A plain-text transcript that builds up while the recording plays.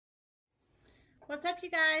What's up, you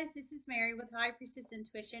guys? This is Mary with High Priestess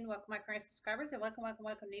Intuition. Welcome, my current subscribers, and welcome,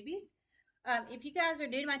 newbies. If you guys are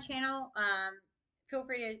new to my channel, feel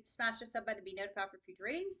free to smash the sub button to be notified for future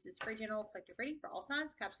readings. This is free general collective reading for all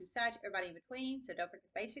signs, Capricorn, Sag, everybody in between. So don't forget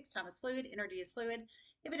the basics. Time is fluid. Energy is fluid.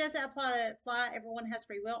 If it doesn't apply, let it fly. Everyone has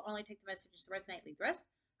free will. Only take the messages that resonate. Leave the rest.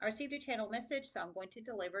 I received a channel message, so I'm going to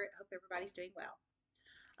deliver it. Hope everybody's doing well.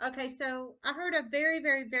 Okay, so I heard a very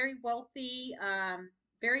very wealthy,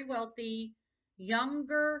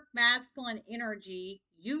 younger masculine energy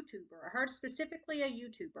YouTuber. I heard specifically a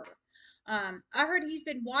YouTuber. I heard he's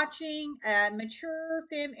been watching mature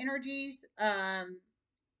femme energies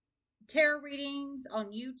tarot readings on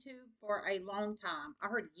YouTube for a long time. I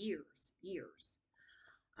heard years.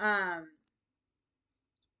 Um,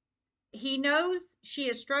 he knows she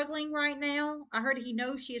is struggling right now. I heard he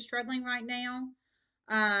knows she is struggling right now.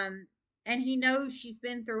 Um, and he knows she's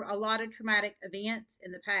been through a lot of traumatic events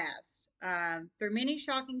in the past. Through many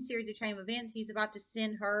shocking series of chain events, he's about to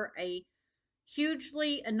send her a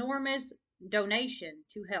hugely enormous donation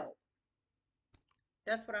to help.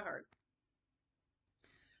 That's what I heard.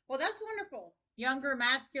 Well, that's wonderful. Younger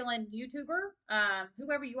masculine YouTuber,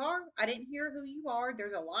 whoever you are, I didn't hear who you are.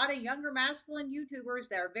 There's a lot of younger masculine YouTubers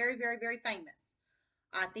that are very famous.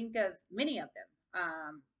 I think of many of them.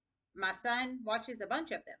 My son watches a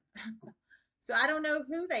bunch of them. So I don't know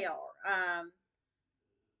who they are. I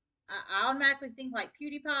automatically think like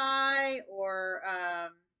PewDiePie or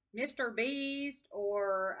Mr. Beast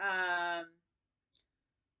or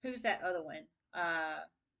who's that other one?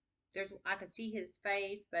 There's I can see his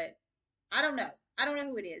face, but I don't know. I don't know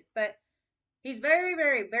who it is, but he's very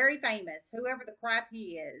famous. Whoever the crap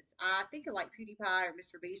he is, I think of like PewDiePie or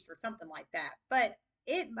Mr. Beast or something like that. But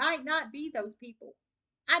it might not be those people.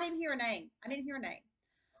 I didn't hear a name. I didn't hear a name.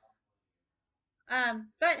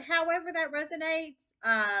 But however that resonates,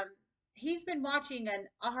 he's been watching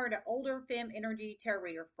I heard an older femme energy tarot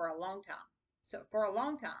reader for a long time. So for a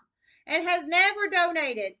long time. And has never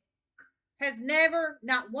donated, has never,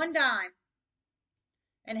 not one dime,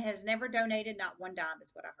 and has never donated not one dime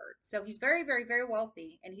is what I heard. So he's very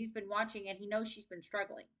wealthy, and he's been watching, and he knows she's been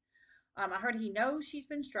struggling. I heard he knows she's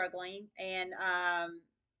been struggling, and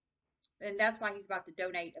that's why he's about to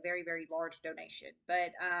donate a very large donation.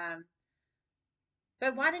 But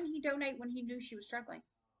why didn't he donate when he knew she was struggling?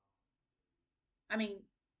 I mean,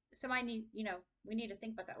 somebody need, we need to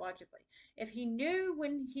think about that logically. If he knew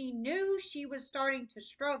when he knew she was starting to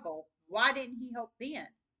struggle, why didn't he help then?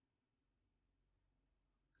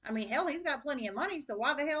 I mean, hell, he's got plenty of money, so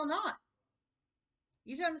why the hell not?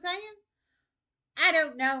 You see what I'm saying? I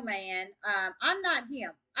don't know, man. I'm not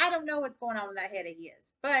him. I don't know what's going on in that head of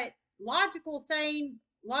his. But logical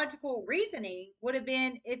reasoning would have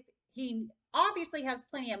been if he obviously has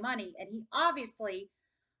plenty of money and he obviously,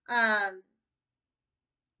 um,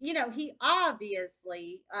 he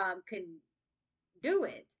obviously can do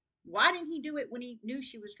it. Why didn't he do it when he knew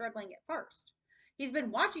she was struggling at first? He's been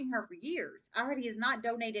watching her for years. I heard he has not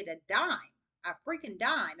donated a freaking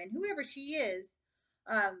dime. And whoever she is,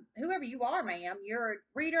 whoever you are, ma'am, you're a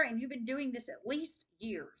reader and you've been doing this at least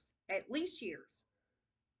years. At least 2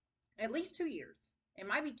 years. It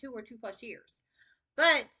might be 2 or 2+ years.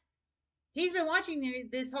 But he's been watching you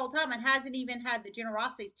this whole time and hasn't even had the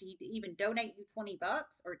generosity to even donate you $20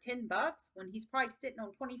 or $10 when he's probably sitting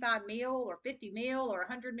on 25 mil or 50 mil or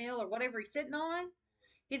 100 mil or whatever he's sitting on.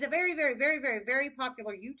 He's a very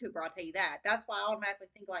popular YouTuber, I'll tell you that. That's why I automatically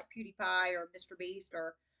think like PewDiePie or Mr. Beast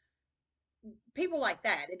or people like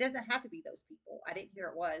that. It doesn't have to be those people. I didn't hear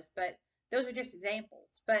it was, but those are just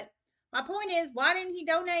examples. But my point is, why didn't he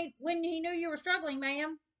donate when he knew you were struggling,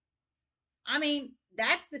 ma'am? I mean,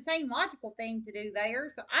 that's the same logical thing to do there.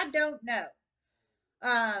 So I don't know.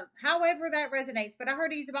 However that resonates, but I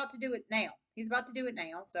heard he's about to do it now. He's about to do it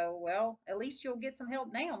now. So, well, at least you'll get some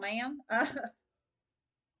help now, ma'am. I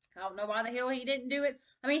don't know why the hell he didn't do it.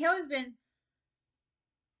 I mean,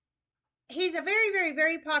 he's a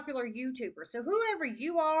very popular YouTuber. So whoever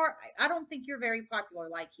you are, I don't think you're very popular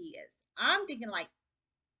like he is. I'm thinking like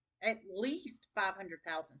at least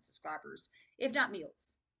 500,000 subscribers, if not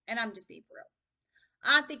millions. And I'm just being for real.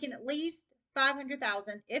 I'm thinking at least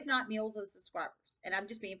 500,000, if not millions of subscribers. And I'm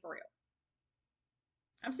just being for real.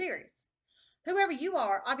 I'm serious. Whoever you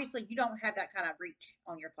are, obviously you don't have that kind of reach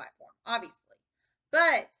on your platform, obviously.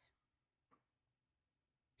 But,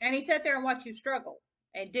 and he sat there and watched you struggle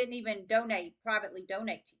and didn't even privately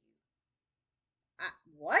donate to you.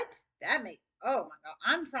 What? That made, oh my God.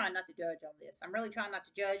 I'm trying not to judge on this. I'm really trying not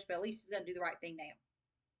to judge, but at least he's going to do the right thing now.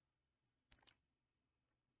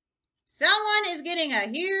 Someone is getting a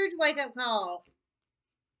huge wake-up call.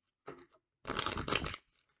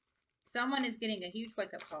 Someone is getting a huge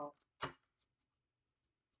wake up call.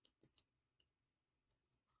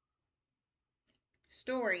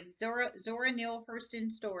 Story. Zora Neale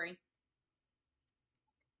Hurston story.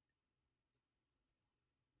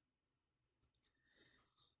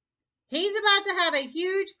 He's about to have a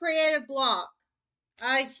huge creative block.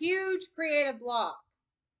 A huge creative block.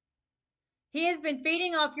 He has been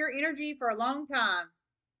feeding off your energy for a long time.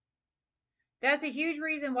 That's a huge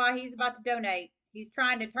reason why he's about to donate. He's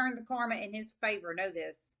trying to turn the karma in his favor. Know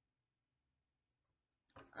this.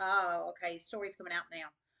 Oh, okay. Story's coming out now.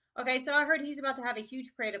 Okay, so I heard he's about to have a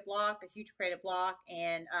huge creative block,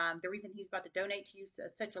 and the reason he's about to donate to you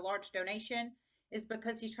such a large donation is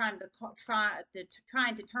because he's trying to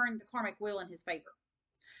turn the karmic wheel in his favor.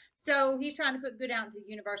 So he's trying to put good out into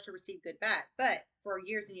the universe to receive good back. But for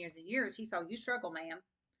years and years and years, he saw you struggle, ma'am,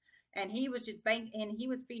 and he was just and he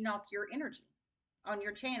was feeding off your energy on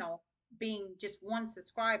your channel, being just one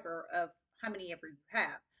subscriber of how many ever you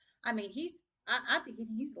have. I mean, I think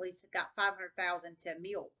he's at least got 500,000 to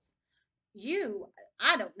meals. You,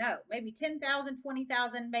 I don't know, maybe 10,000,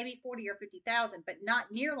 20,000, maybe 40 or 50,000, but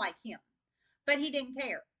not near like him. But he didn't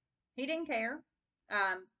care. He didn't care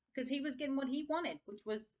because he was getting what he wanted, which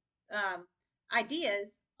was um,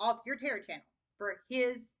 ideas off your Terror channel for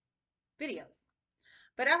his videos.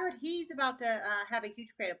 But I heard he's about to have a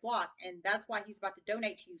huge creative block, and that's why he's about to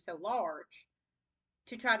donate to you so large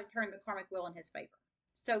to try to turn the karmic wheel in his favor.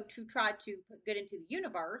 So to try to put good into the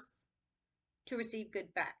universe to receive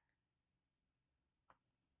good back.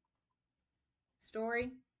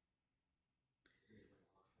 Story.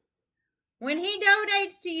 When he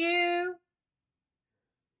donates to you,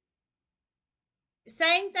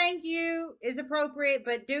 saying thank you is appropriate,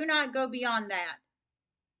 but do not go beyond that.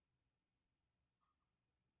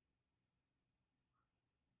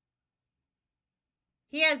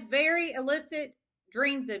 He has very illicit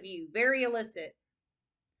dreams of you. Very illicit.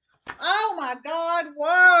 Oh my God.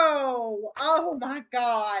 Whoa. Oh my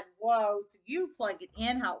God. Whoa. So you plug it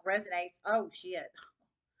in how it resonates. Oh shit.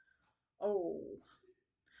 Oh.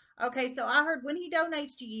 Okay, so I heard when he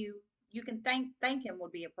donates to you, you can thank him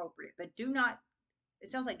would be appropriate, but do not,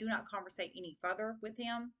 it sounds like do not conversate any further with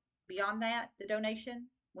him beyond that, the donation,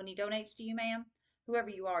 when he donates to you, ma'am,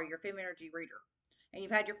 whoever you are, you're a fem energy reader, and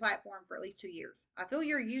you've had your platform for at least 2 years. I feel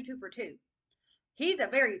you're a YouTuber too. He's a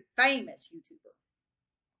very famous YouTuber,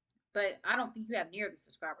 but I don't think you have near the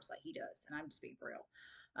subscribers like he does, and I'm just being real.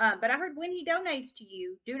 But I heard when he donates to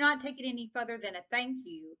you, do not take it any further than a thank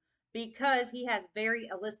you because he has very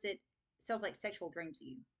illicit, sounds like sexual dreams of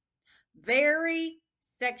you. Very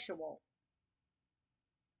sexual.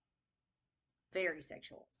 Very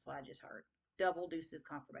sexual. So I just heard. Double deuces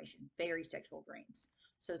confirmation. Very sexual dreams.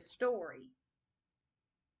 So story.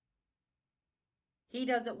 He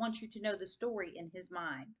doesn't want you to know the story in his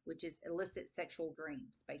mind, which is illicit sexual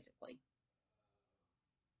dreams, basically.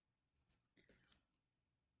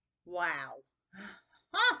 Wow.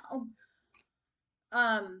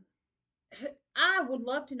 um, I would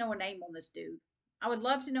love to know a name on this dude. I would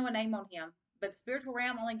love to know a name on him, but spiritual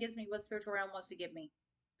realm only gives me what spiritual realm wants to give me.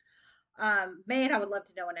 Man, I would love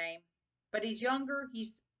to know a name, but he's younger.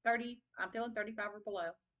 He's 30. I'm feeling 35 or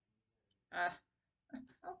below. Uh,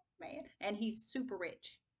 oh man, and he's super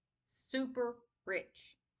rich, super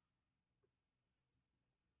rich.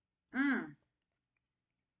 Mm.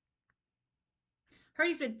 Heard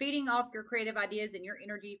he's been feeding off your creative ideas and your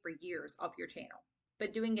energy for years off your channel,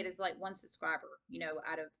 but doing it as like one subscriber,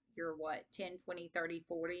 out of your what, 10, 20, 30,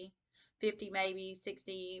 40, 50, maybe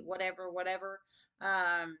 60, whatever.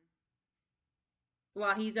 Um,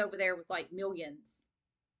 while he's over there with like millions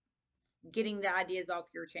getting the ideas off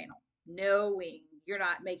your channel, knowing you're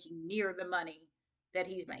not making near the money that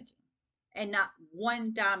he's making and not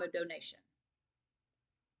one dime of donation.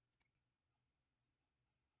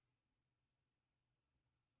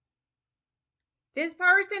 This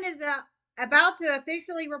person is about to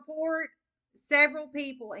officially report several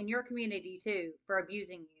people in your community too for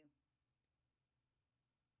abusing you.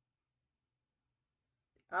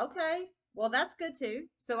 Okay. Well, that's good too.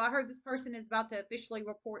 So I heard this person is about to officially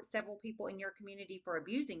report several people in your community for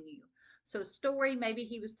abusing you. So story, maybe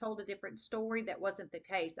he was told a different story that wasn't the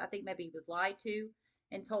case. I think maybe he was lied to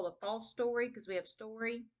and told a false story because we have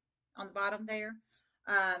story on the bottom there.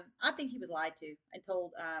 I think he was lied to and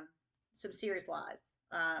told some serious lies.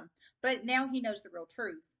 But now he knows the real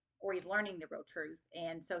truth, or he's learning the real truth,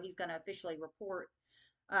 and so he's going to officially report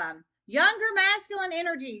younger masculine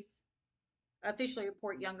energies officially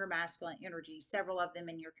report younger masculine energy, several of them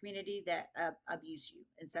in your community that abuse you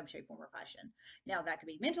in some shape, form, or fashion. Now, that could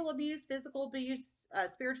be mental abuse, physical abuse,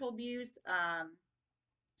 spiritual abuse,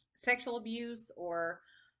 sexual abuse, or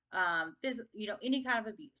any kind of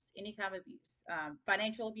abuse,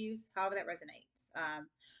 financial abuse, however that resonates.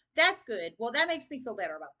 That's good. Well, that makes me feel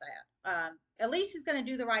better about that. At least he's going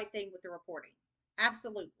to do the right thing with the reporting.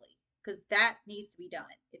 Absolutely. Because that needs to be done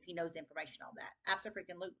if he knows information on that.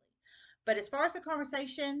 Absolutely. But as far as the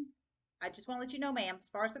conversation, I just want to let you know, ma'am, as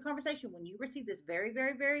far as the conversation, when you receive this very,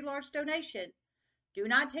 very, very large donation, do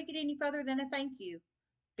not take it any further than a thank you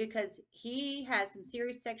because he has some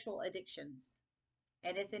serious sexual addictions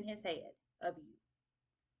and it's in his head of you.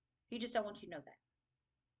 He just don't want you to know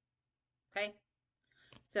that. Okay?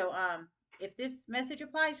 So if this message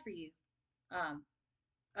applies for you, um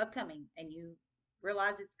upcoming, and you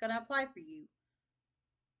realize it's gonna apply for you,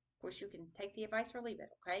 of course you can take the advice or leave it,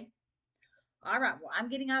 okay? All right, well, I'm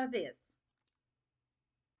getting out of this.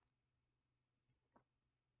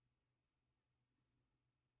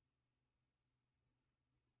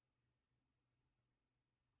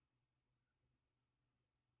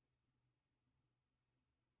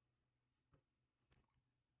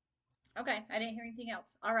 Okay, I didn't hear anything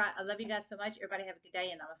else. All right, I love you guys so much. Everybody have a good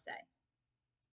day and namaste.